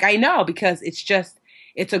website. I'm like, I know, because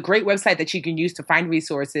it's a great website that you can use to find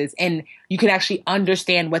resources and you can actually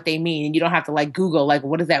understand what they mean. And you don't have to like Google, like,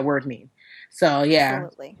 what does that word mean? So, yeah.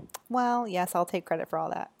 Absolutely. Well, yes, I'll take credit for all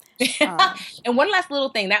that. And one last little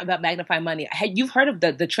thing about Magnify Money. You've heard of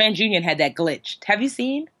the TransUnion had that glitch. Have you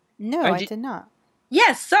seen? No, I did not.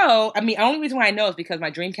 Yes. So, the only reason why I know is because my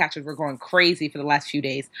dream catchers were going crazy for the last few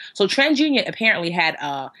days. So TransUnion apparently had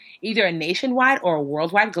either a nationwide or a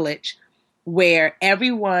worldwide glitch where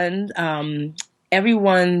everyone's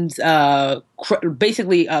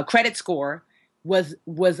credit score was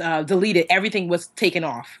deleted. Everything was taken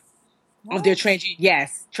off of their TransUnion.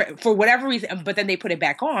 Yes, for whatever reason, but then they put it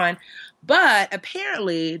back on. But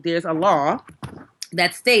apparently there's a law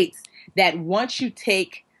that states that once you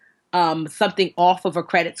take something off of a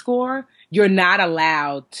credit score, you're not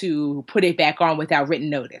allowed to put it back on without written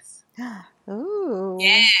notice. Ooh.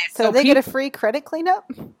 Yeah. So they get a free credit cleanup?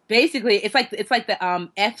 Basically, it's like the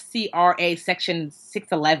FCRA Section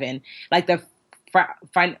 611, like the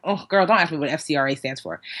oh girl, don't ask me what FCRA stands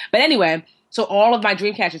for. But anyway, so all of my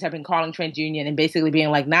dream catchers have been calling TransUnion and basically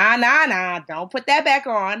being like, nah, don't put that back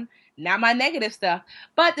on. Not my negative stuff.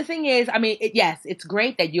 But the thing is, yes, it's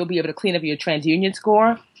great that you'll be able to clean up your TransUnion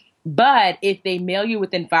score. But if they mail you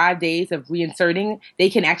within 5 days of reinserting, they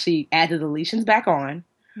can actually add the deletions back on.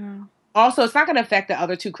 Mm. Also, it's not going to affect the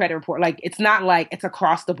other two credit report. Like, it's not like it's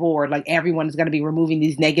across the board. Like, everyone is going to be removing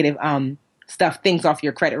these negative things off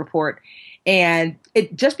your credit report. And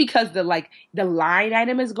it just because the line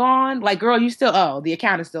item is gone, like girl, you still owe. The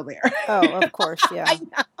account is still there. Oh, of course, yeah. I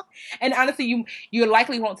know. And honestly, you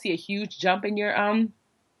likely won't see a huge jump in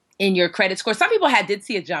your credit score. Some people did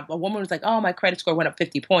see a jump. A woman was like, "Oh, my credit score went up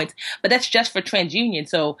 50 points," but that's just for TransUnion.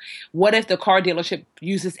 So, what if the car dealership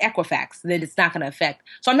uses Equifax? Then it's not going to affect.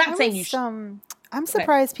 So, I'm not saying you. I'm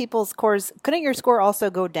surprised people's scores. Couldn't your score also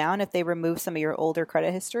go down if they remove some of your older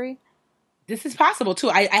credit history? This is possible too.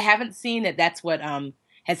 I haven't seen that. That's what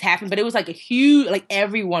has happened, but it was like a huge, like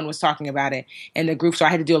everyone was talking about it in the group. So I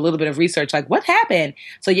had to do a little bit of research, like what happened.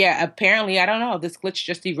 So yeah, apparently I don't know. This glitch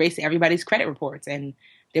just erased everybody's credit reports, and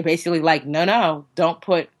they're basically like, no, don't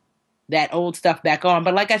put that old stuff back on.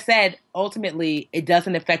 But like I said, ultimately it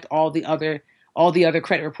doesn't affect all the other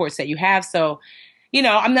credit reports that you have. So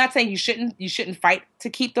I'm not saying you shouldn't fight to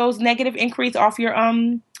keep those negative inquiries off your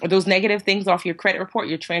or those negative things off your credit report,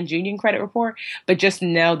 your TransUnion credit report, but just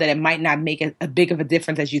know that it might not make a big of a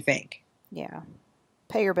difference as you think. Yeah.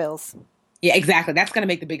 Pay your bills. Yeah, exactly. That's going to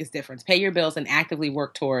make the biggest difference. Pay your bills and actively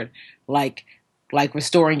work toward like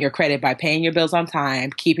restoring your credit by paying your bills on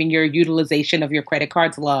time, keeping your utilization of your credit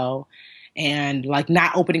cards low, and like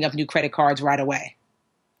not opening up new credit cards right away.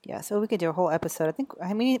 Yeah, so we could do a whole episode. I think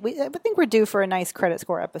we're due for a nice credit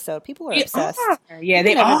score episode. People are obsessed. Yeah,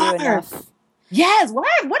 they never do enough. Yes. What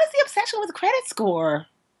is the obsession with credit score?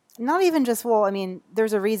 Not even just,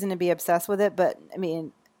 there's a reason to be obsessed with it, but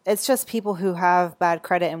it's just people who have bad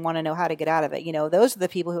credit and want to know how to get out of it. Those are the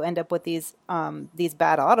people who end up with these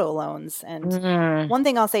bad auto loans. And one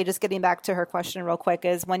thing I'll say, just getting back to her question real quick,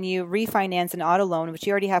 is when you refinance an auto loan, which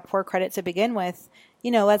you already have poor credit to begin with,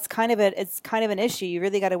 it's kind of an issue. You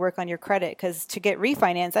really got to work on your credit, because to get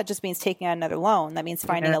refinanced, that just means taking out another loan. That means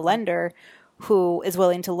finding a lender who is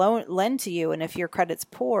willing to lend to you. And if your credit's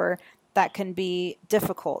poor, that can be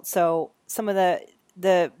difficult. So some of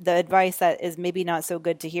the advice that is maybe not so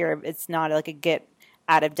good to hear, it's not like a get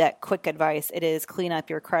out of debt quick advice. It is clean up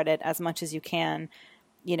your credit as much as you can,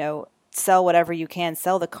 sell whatever you can,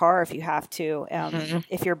 sell the car if you have to,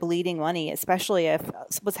 if you're bleeding money, especially if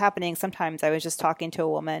what's happening. Sometimes I was just talking to a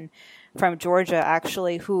woman from Georgia,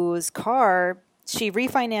 actually, whose car she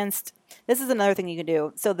refinanced. This is another thing you can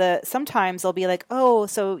do. So sometimes they'll be like, oh,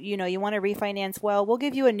 so, you want to refinance? Well, we'll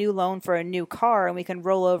give you a new loan for a new car, and we can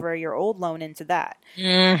roll over your old loan into that.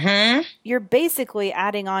 Mm-hmm. You're basically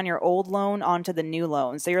adding on your old loan onto the new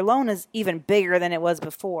loan. So your loan is even bigger than it was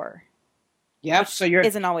before. Yep. So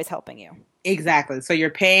isn't always helping you. Exactly. So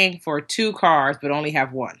you're paying for 2 cars, but only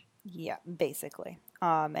have 1. Yeah, basically.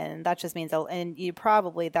 And that just means,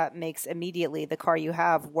 that makes immediately the car you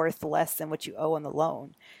have worth less than what you owe on the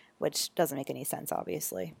loan, which doesn't make any sense,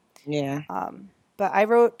 obviously. Yeah. But I'm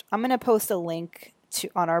going to post a link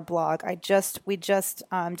on our blog. We just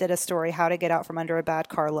did a story, how to get out from under a bad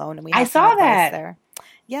car loan, and I saw that there.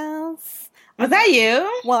 Yes. Was that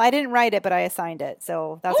you? Well, I didn't write it, but I assigned it.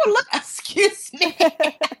 So that's. Oh, look! Excuse me.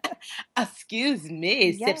 Excuse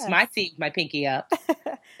me. Yes. Sips my tea with my pinky up.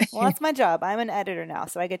 Well, that's my job. I'm an editor now,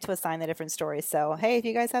 so I get to assign the different stories. So, hey, if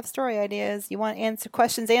you guys have story ideas, you want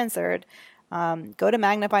questions answered, go to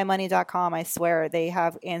magnifymoney.com. I swear they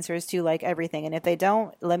have answers to like everything. And if they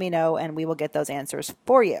don't, let me know, and we will get those answers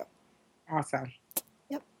for you. Awesome.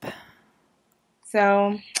 Yep.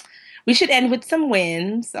 So we should end with some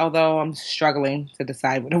wins, although I'm struggling to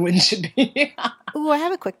decide what a win should be. Ooh, I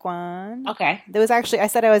have a quick one. Okay. There was actually, I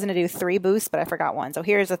said I was going to do 3 boosts, but I forgot one. So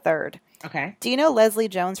here's a third. Okay. Do you know Leslie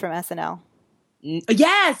Jones from SNL?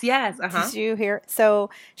 Yes. Uh-huh. Did you hear? So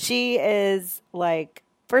she is like,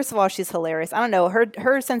 first of all, she's hilarious. I don't know.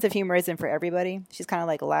 Her sense of humor isn't for everybody. She's kind of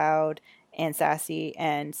like loud and sassy.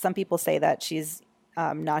 And some people say that she's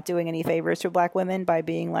not doing any favors to Black women by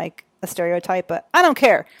being like a stereotype, but I don't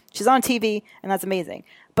care. She's on TV, and that's amazing.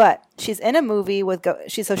 But she's in a movie with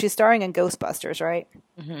she's starring in Ghostbusters, right?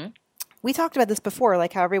 Mm-hmm. We talked about this before,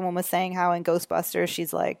 like how everyone was saying how in Ghostbusters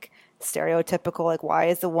she's like stereotypical, like why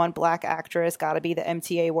is the one Black actress got to be the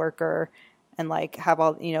MTA worker and like have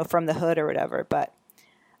all from the hood or whatever. But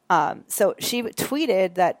so she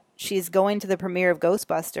tweeted that she's going to the premiere of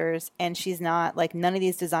Ghostbusters, and she's not like, none of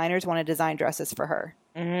these designers want to design dresses for her.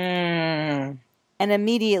 And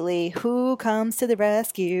immediately, who comes to the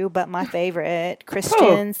rescue but my favorite,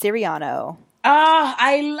 Christian Siriano? Oh,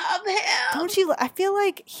 I love him. Don't you? I feel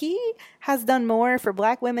like has done more for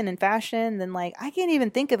Black women in fashion than like I can't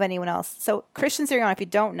even think of anyone else. So Christian Siriano, if you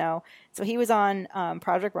don't know, so he was on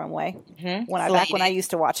Project Runway back when I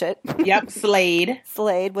used to watch it. Yep, Slade.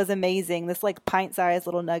 Slade was amazing. This like pint-sized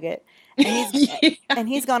little nugget, and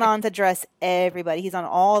he's gone on to dress everybody. He's on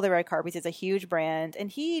all the red carpets. He's a huge brand,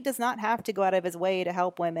 and he does not have to go out of his way to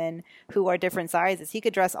help women who are different sizes. He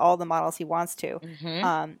could dress all the models he wants to,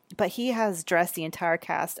 but he has dressed the entire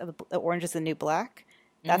cast of Orange is the New Black.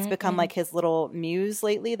 That's become like his little muse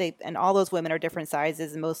lately. And all those women are different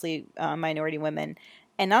sizes, mostly minority women.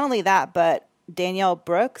 And not only that, but Danielle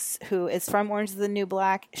Brooks, who is from Orange is the New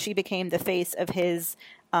Black, she became the face of his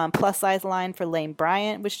plus size line for Lane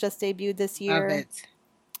Bryant, which just debuted this year. Love it.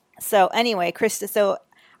 So anyway, Krista, so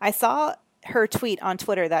I saw her tweet on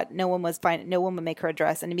Twitter that no one would make her a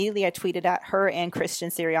dress. And immediately I tweeted at her and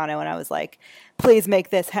Christian Siriano, and I was like, please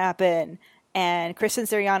make this happen. And Christian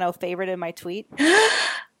Siriano favorited my tweet.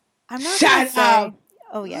 I'm not going to say.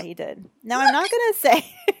 Oh, yeah, he did. Now, I'm not going to say.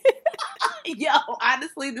 Yo,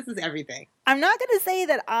 honestly, this is everything. I'm not going to say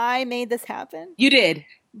that I made this happen. You did.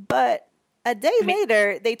 But a day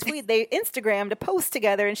later, they Instagrammed a post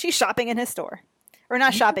together, and she's shopping in his store. Or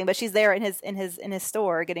not shopping, but she's there in his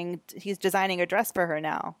store he's designing a dress for her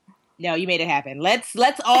now. No, you made it happen. Let's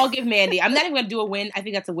all give Mandy. I'm not even going to do a win. I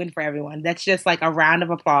think that's a win for everyone. That's just like a round of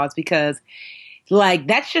applause because like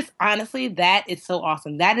that's just honestly, that is so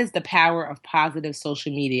awesome. That is the power of positive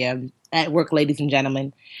social media at work, ladies and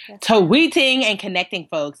gentlemen. That's tweeting and connecting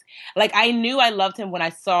folks. Like I knew I loved him when I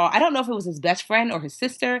saw, I don't know if it was his best friend or his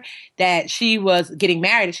sister, that she was getting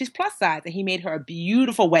married and she's plus size and he made her a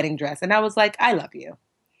beautiful wedding dress. And I was like, I love you.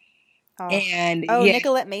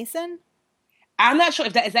 Nicolette Mason? I'm not sure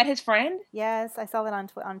if is that his friend? Yes, I saw that on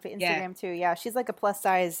Instagram too. Yeah, she's like a plus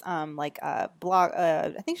size blog.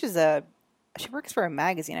 I think she works for a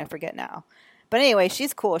magazine. I forget now, but anyway,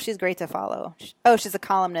 she's cool. She's great to follow. She's a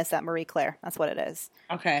columnist at Marie Claire. That's what it is.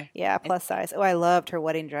 Okay. Yeah, plus size. Oh, I loved her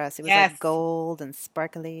wedding dress. It was like gold and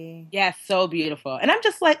sparkly. Yes, so beautiful. And I'm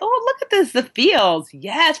just like, oh, look at this, the feels.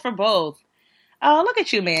 Yes, for both. Oh, look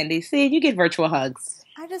at you, Mandy. See, you get virtual hugs.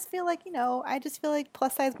 I just feel like,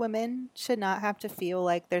 plus size women should not have to feel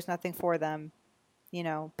like there's nothing for them. You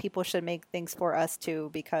know, people should make things for us too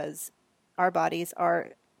because our bodies are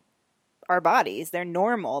our bodies. They're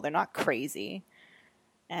normal. They're not crazy.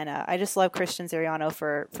 And I just love Christian Siriano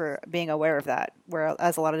for being aware of that,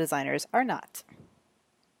 whereas a lot of designers are not.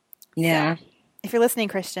 Yeah. So, if you're listening,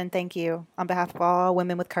 Christian, thank you on behalf of all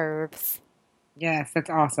women with curves. Yes, that's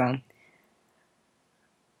awesome.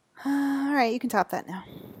 All right, you can top that now.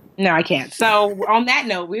 No, I can't. So on that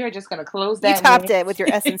note, we are just going to close that. You topped it with your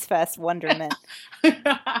Essence Fest wonderment.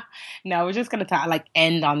 No, we're just going to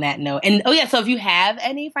end on that note. And so if you have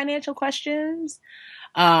any financial questions,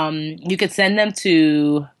 you could send them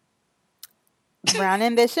to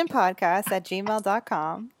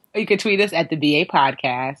brownambitionpodcast@gmail.com. Or you could tweet us at the BA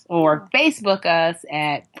Podcast or Facebook us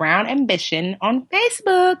at Brown Ambition on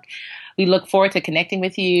Facebook. We look forward to connecting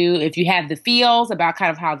with you. If you have the feels about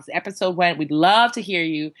kind of how this episode went, we'd love to hear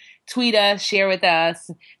you. Tweet us, share with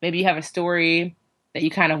us. Maybe you have a story that you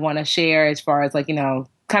kind of want to share as far as kind of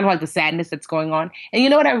like the sadness that's going on. And you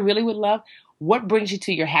know what I really would love? What brings you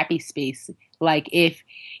to your happy space? Like if,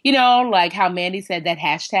 like how Mandy said that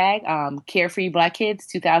hashtag, Carefree Black Kids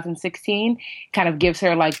 2016 kind of gives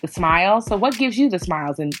her like the smile. So what gives you the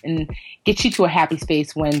smiles and gets you to a happy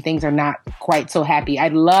space when things are not quite so happy?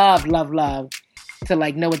 I'd love to know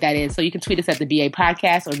what that is. So you can tweet us at the BA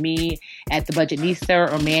Podcast or me at the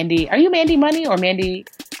Budgetnista or Mandy. Are you Mandy Money or Mandy?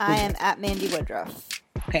 I am at Mandy Woodruff.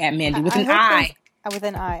 Okay, at Mandy with an I. With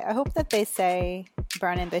an I. I hope that they say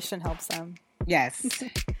Brown Ambition helps them. Yes.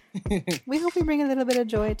 We hope we bring a little bit of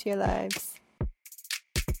joy to your lives.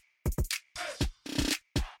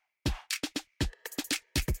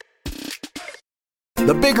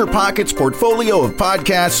 The Bigger Pockets portfolio of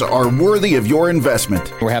podcasts are worthy of your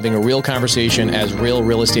investment. We're having a real conversation as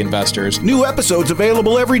real estate investors. New episodes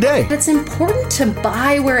available every day. It's important to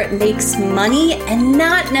buy where it makes money and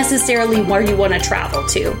not necessarily where you want to travel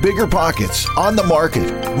to. Bigger Pockets, On the Market,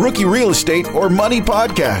 Rookie Real Estate, or Money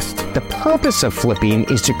Podcast. The purpose of flipping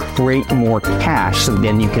is to create more cash so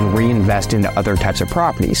then you can reinvest into other types of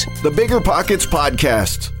properties. The Bigger Pockets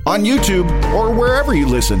Podcast on YouTube or wherever you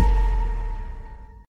listen.